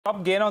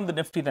Top gain on the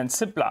Nifty than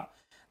Cipla.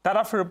 That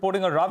after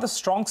reporting a rather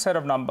strong set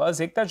of numbers.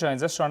 Ekta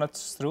joins us to run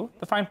us through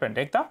the fine print.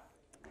 Ekta?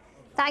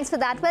 Thanks for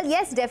that. Well,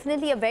 yes,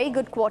 definitely a very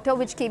good quarter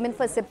which came in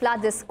for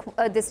Cipla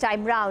this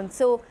time round.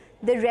 So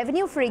the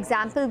revenue, for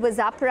example, was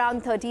up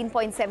around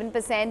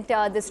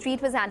 13.7%. The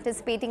street was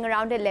anticipating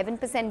around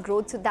 11%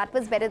 growth, so that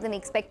was better than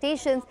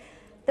expectations.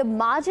 The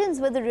margins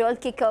were the real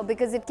kicker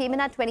because it came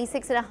in at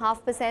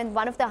 26.5%,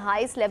 one of the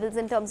highest levels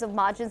in terms of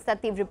margins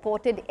that they've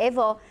reported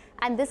ever.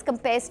 And this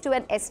compares to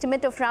an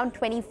estimate of around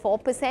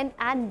 24%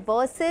 and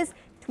versus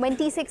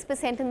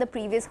 26% in the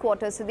previous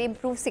quarter. So they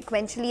improved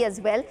sequentially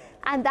as well.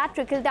 And that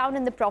trickled down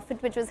in the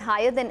profit, which was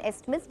higher than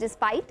estimates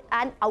despite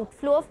an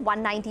outflow of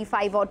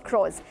 195 odd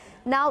crores.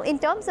 Now, in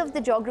terms of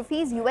the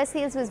geographies, US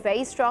sales was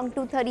very strong,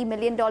 $230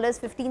 million,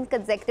 15th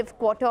consecutive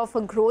quarter of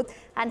a growth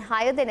and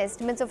higher than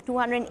estimates of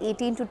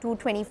 $218 to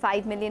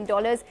 $225 million.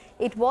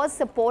 It was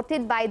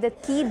supported by the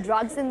key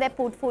drugs in their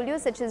portfolio,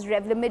 such as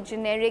Revlimid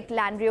generic,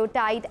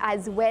 Lanreotide,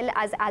 as well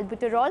as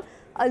albuterol,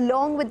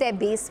 along with their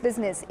base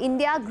business.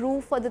 India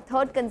grew for the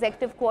third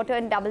consecutive quarter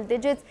in double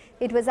digits.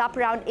 It was up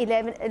around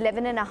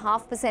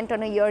 11.5%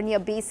 on a year-on-year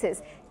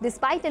basis.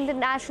 Despite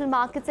international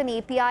markets and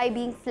API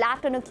being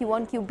flat on a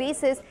Q-on-Q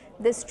basis,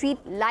 the street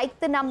liked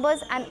the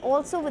numbers, and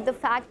also with the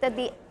fact that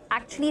they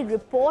actually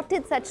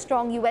reported such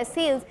strong US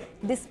sales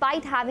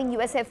despite having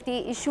US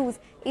FDA issues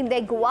in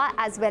their Goa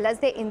as well as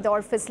their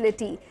Indore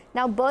facility.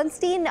 Now,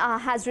 Bernstein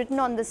has written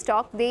on the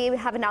stock, they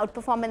have an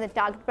outperform in the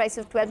target price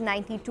of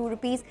 1292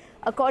 rupees.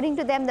 According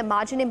to them, the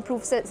margin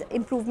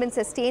improvement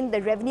sustained,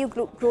 the revenue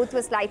growth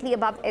was slightly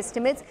above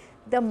estimates.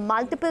 The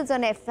multiples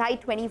on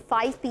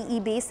FY25 PE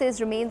basis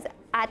remains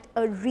at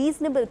a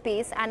reasonable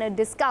pace and a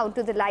discount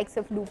to the likes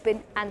of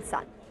Lupin and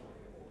Sun.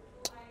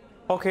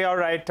 Okay, all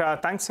right.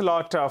 Thanks a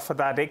lot for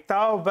that,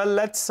 Ekta. Well,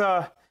 let's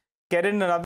get in another